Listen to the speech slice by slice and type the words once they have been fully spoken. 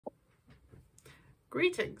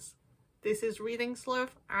Greetings, this is Reading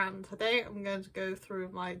Sloth, and today I'm going to go through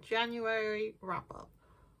my January wrap-up.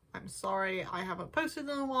 I'm sorry I haven't posted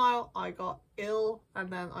in a while. I got ill and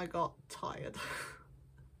then I got tired.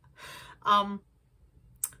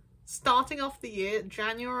 Starting off the year,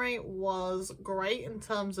 January was great in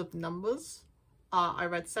terms of numbers. I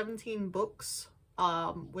read 17 books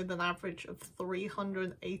with an average of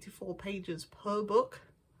 384 pages per book.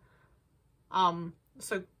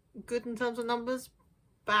 So good in terms of numbers,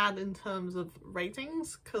 bad in terms of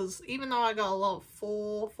ratings, because even though I got a lot of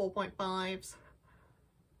 4.5s,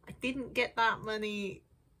 I didn't get that many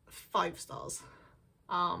 5 stars.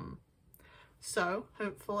 So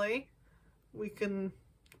hopefully we can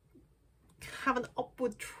have an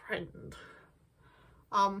upward trend.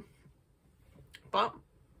 But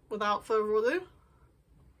without further ado,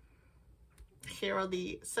 here are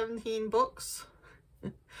the 17 books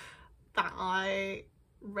that I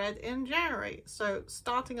read in January. So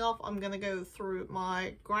starting off, I'm going to go through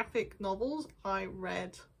my graphic novels. I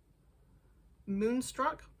read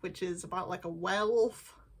Moonstruck, which is about like a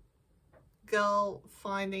werewolf girl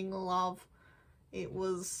finding love. It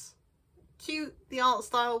was cute, the art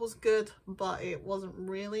style was good, but it wasn't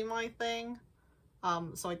really my thing.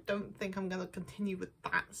 So I don't think I'm going to continue with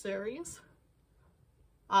that series.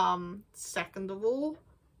 Second of all,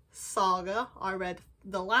 Saga. I read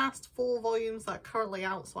the last 4 volumes that are currently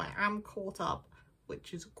out, so I am caught up,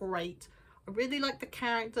 which is great. I really like the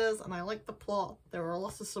characters and I like the plot. There are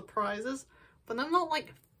lots of surprises, but I'm not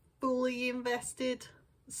like fully invested.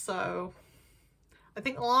 So I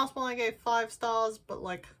think the last one I gave 5 stars, but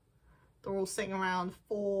like they're all sitting around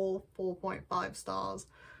 4.5 stars.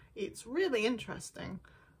 It's really interesting,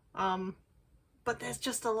 but there's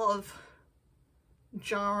just a lot of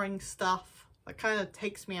jarring stuff that kind of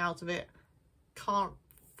takes me out of it. Can't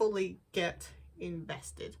fully get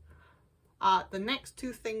invested. The next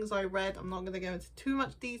 2 things I read, I'm not going to go into too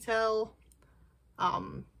much detail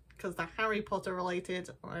because they're Harry Potter related.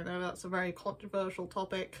 I know that's a very controversial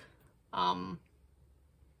topic, but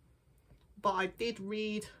I did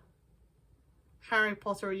read Harry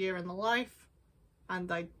Potter: A Year in the Life,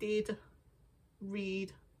 and I did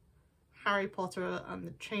read Harry Potter and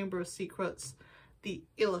the Chamber of Secrets, the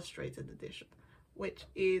illustrated edition, which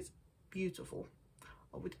is beautiful.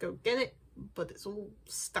 I would go get it, but it's all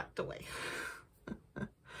stacked away.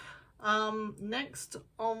 Next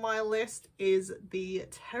on my list is the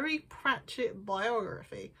Terry Pratchett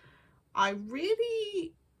biography. I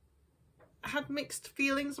really had mixed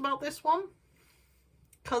feelings about this one,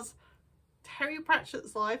 because Terry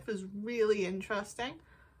Pratchett's life is really interesting,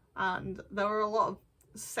 and there were a lot of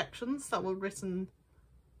sections that were written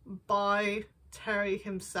by Terry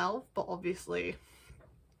himself, but obviously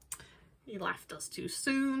he left us too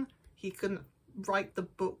soon. He couldn't write the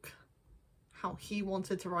book how he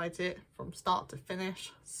wanted to write it from start to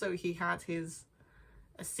finish, so he had his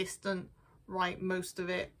assistant write most of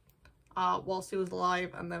it whilst he was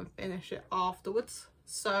alive and then finish it afterwards.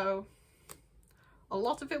 So a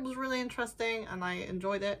lot of it was really interesting and I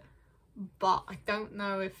enjoyed it, but I don't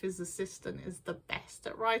know if his assistant is the best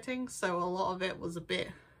at writing, so a lot of it was a bit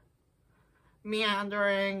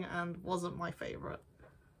meandering and wasn't my favourite.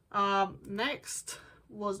 Next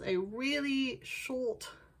was a really short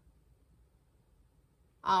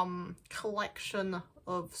collection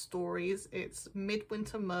of stories. It's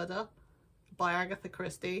Midwinter Murder by Agatha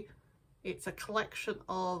Christie. It's a collection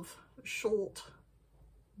of short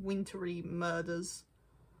wintry murders.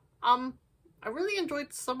 I really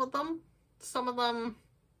enjoyed some of them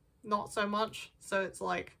not so much, so it's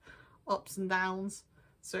like ups and downs,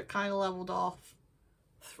 so it kind of leveled off.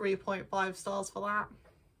 3.5 stars for that.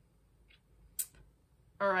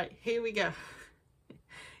 Alright, here we go.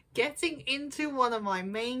 Getting into one of my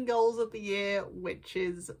main goals of the year, which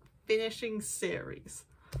is finishing series.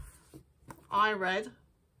 I read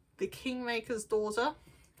The Kingmaker's Daughter,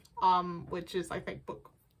 which is I think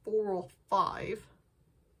book 4 or 5,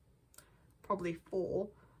 probably 4,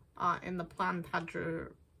 in the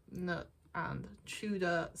Plantagenet and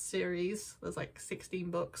Tudor series. There's like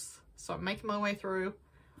 16 books, so I'm making my way through.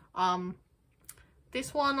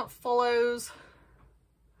 This one follows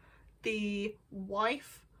the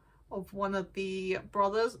wife of one of the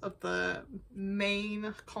brothers of the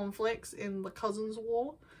main conflicts in the Cousins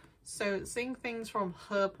War, so seeing things from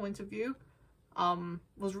her point of view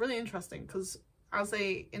was really interesting, because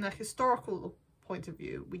in a historical point of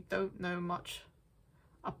view, we don't know much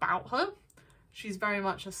about her. She's very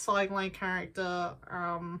much a sideline character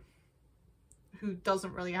who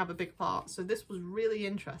doesn't really have a big part, so this was really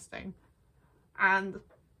interesting, and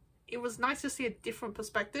it was nice to see a different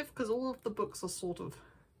perspective, because all of the books are sort of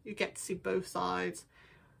You get to see both sides.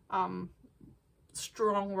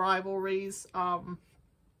 Strong rivalries. And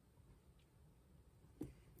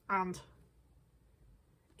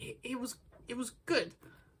it was good.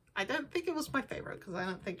 I don't think it was my favourite, because I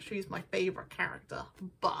don't think she's my favourite character,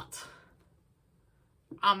 but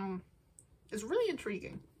it's really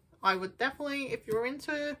intriguing. I would definitely, if you're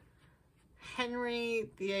into Henry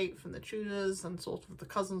VIII and the Tudors and sort of the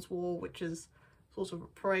Cousins War, which is sort of a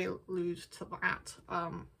prelude to that,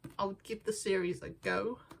 I would give the series a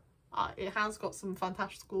go. It has got some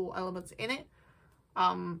fantastical elements in it,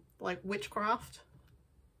 like witchcraft,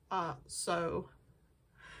 so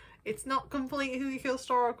it's not completely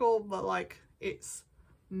historical, but like it's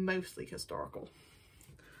mostly historical.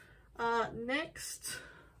 Next,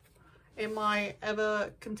 in my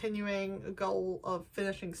ever continuing goal of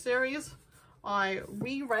finishing series, I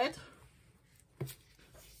reread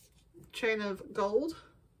Chain of Gold,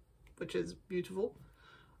 which is beautiful.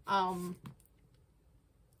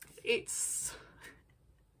 It's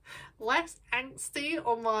less angsty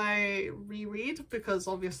on my reread because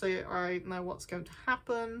obviously I know what's going to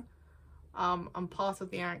happen, and part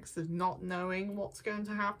of the angst is not knowing what's going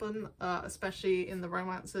to happen, especially in the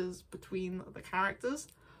romances between the characters.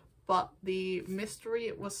 But the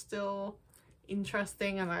mystery was still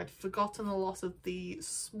interesting, and I'd forgotten a lot of the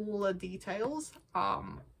smaller details.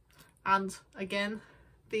 And again,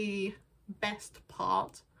 the best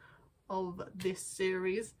part of this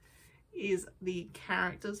series is the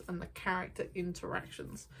characters and the character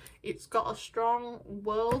interactions. It's got a strong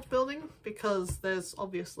world building because there's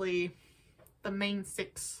obviously the main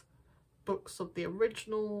 6 books of the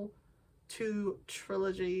original 2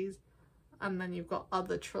 trilogies, and then you've got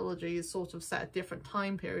other trilogies sort of set at different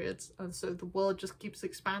time periods, and so the world just keeps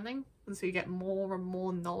expanding, and so you get more and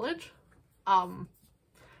more knowledge.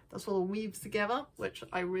 That sort of weaves together, which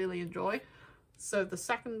I really enjoy. So the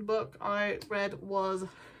second book I read was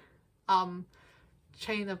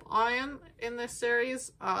Chain of Iron in this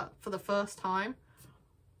series, for the first time.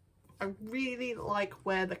 I really like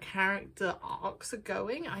where the character arcs are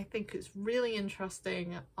going. I think it's really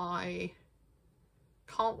interesting. I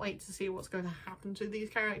can't wait to see what's going to happen to these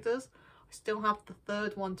characters. I still have the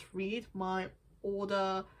third one to read. My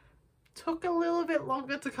order took a little bit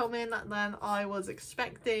longer to come in than I was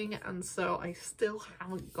expecting, and so I still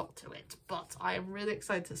haven't got to it, but I am really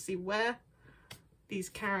excited to see where these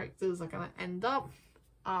characters are going to end up.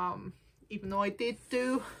 Even though I did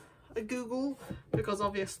do a Google, because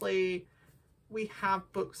obviously we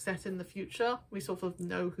have books set in the future, we sort of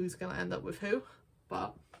know who's going to end up with who,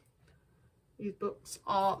 but these books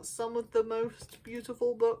are some of the most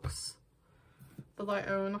beautiful books that I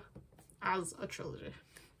own as a trilogy.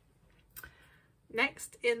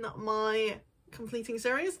 Next in my completing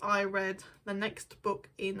series, I read the next book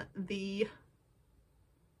in the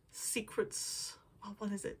Secrets,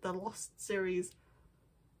 what is it, the Lost series,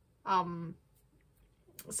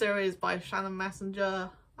 series by Shannon Messenger.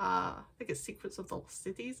 I think it's Secrets of the Lost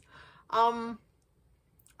Cities. I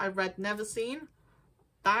read Neverseen.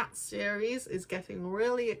 That series is getting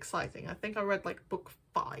really exciting. I think I read like book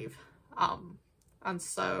 5. And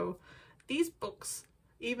so these books,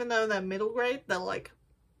 even though they're middle grade, they're like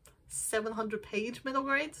 700-page middle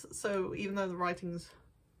grades. So even though the writing's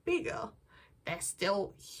bigger, they're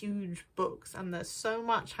still huge books, and there's so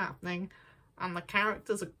much happening, and the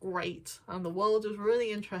characters are great, and the world is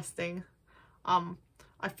really interesting.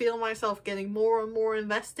 I feel myself getting more and more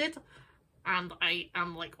invested, and I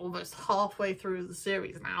am like almost halfway through the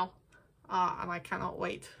series now, and I cannot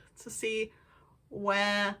wait to see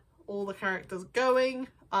where all the characters are going.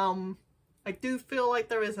 I do feel like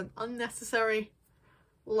there is an unnecessary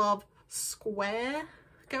love square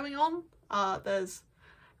going on.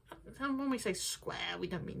 When we say square, we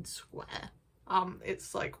don't mean square.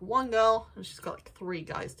 It's like one girl and she's got like 3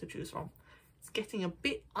 guys to choose from. It's getting a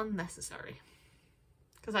bit unnecessary,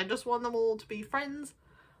 because I just want them all to be friends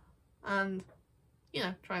and, you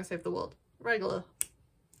know, try and save the world. Regular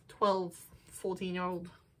 12, 14-year-old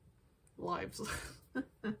lives.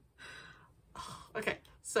 Okay,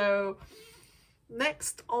 so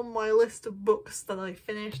next on my list of books that I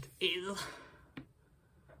finished is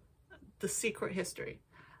The Secret History.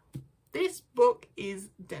 This book is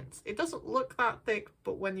dense. It doesn't look that thick,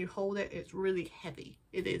 but when you hold it, it's really heavy.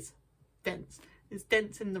 It is dense. It's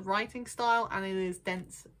dense in the writing style, and it is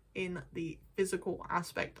dense in the physical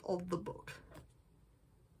aspect of the book.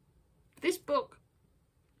 This book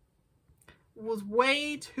was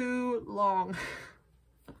way too long.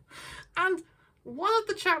 And one of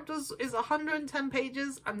the chapters is 110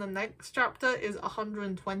 pages, and the next chapter is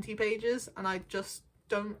 120 pages, and I just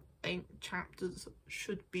don't think chapters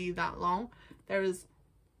should be that long. There is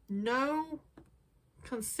no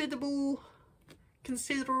considerable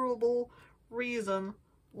reason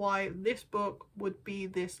why this book would be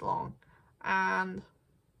this long, and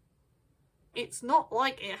it's not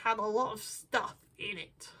like it had a lot of stuff in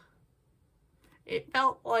it. It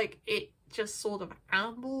felt like it just sort of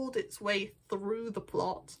ambled its way through the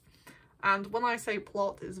plot, and when I say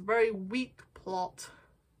plot, it's a very weak plot.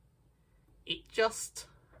 It just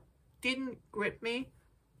didn't grip me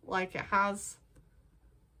like it has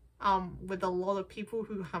with a lot of people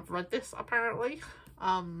who have read this, apparently.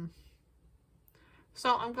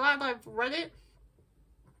 So I'm glad I've read it,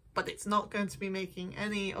 but it's not going to be making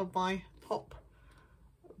any of my top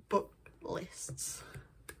book lists.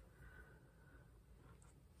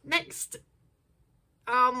 Next,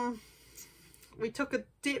 we took a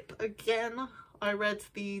dip again. I read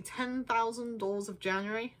the 10,000 Doors of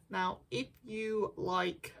January. Now, if you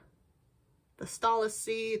like The Starless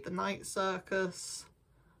Sea, The Night Circus,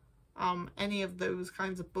 any of those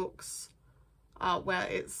kinds of books, where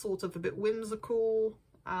it's sort of a bit whimsical,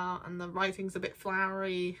 and the writing's a bit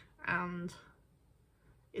flowery, and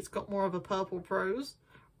it's got more of a purple prose,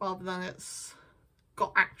 rather than it's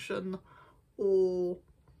got action or,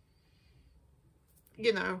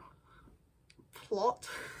 you know, plot,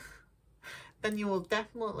 then you will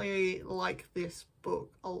definitely like this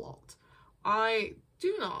book a lot. I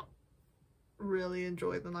do not really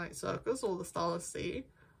enjoy The Night Circus or The Starless Sea,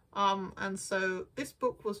 and so this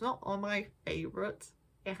book was not on my favourite.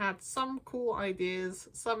 It had some cool ideas,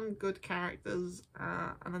 some good characters,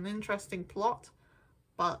 and an interesting plot,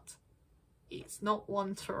 but it's not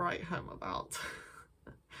one to write home about.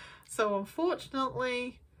 So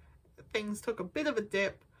unfortunately, things took a bit of a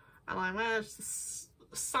dip, and I managed to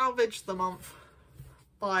salvage the month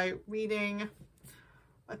by reading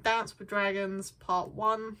A Dance with Dragons Part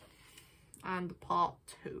 1 and Part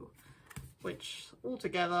 2, which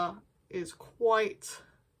altogether is quite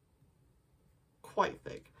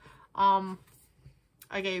thick.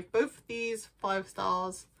 I gave both of these 5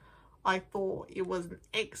 stars. I thought it was an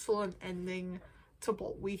excellent ending to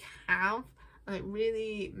what we have, and it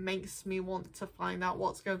really makes me want to find out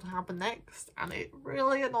what's going to happen next, and it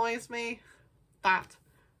really annoys me that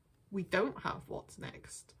we don't have what's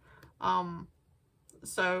next.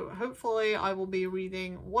 So hopefully I will be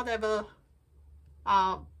reading whatever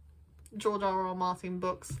George R.R. Martin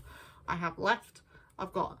books I have left.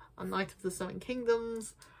 I've got A Knight of the Seven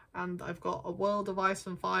Kingdoms, and I've got A World of Ice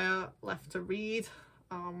and Fire left to read.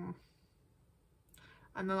 And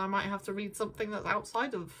then I might have to read something that's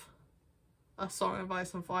outside of A Song of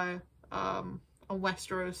Ice and Fire, on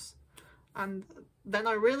Westeros. And then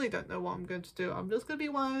I really don't know what I'm going to do. I'm just going to be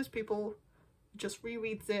one of those people who just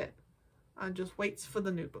rereads it and just waits for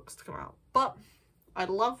the new books to come out. But I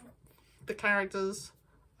love the characters.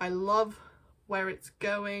 I love where it's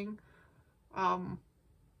going. And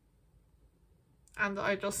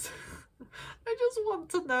I just I just want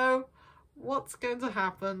to know what's going to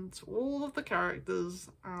happen to all of the characters,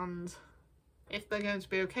 and if they're going to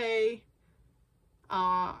be okay,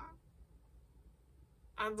 and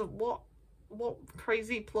what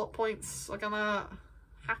crazy plot points are gonna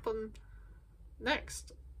happen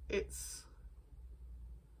next. It's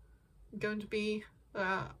going to be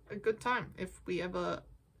a good time if we ever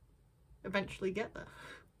eventually get there.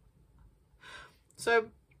 So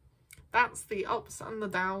that's the ups and the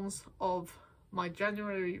downs of my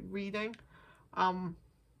January reading.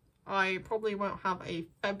 I probably won't have a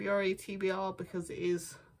February TBR because it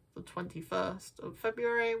is the 21st of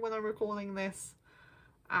February when I'm recording this,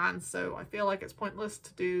 and so I feel like it's pointless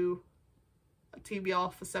to do a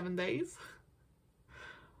TBR for 7 days.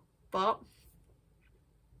 But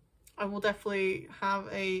I will definitely have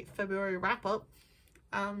a February wrap up,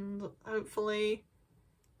 and hopefully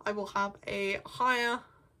I will have a higher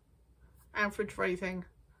average rating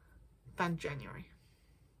than January.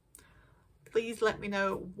 Please let me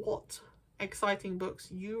know what exciting books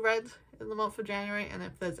you read in the month of January, and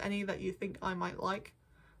if there's any that you think I might like,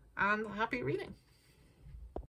 and happy reading.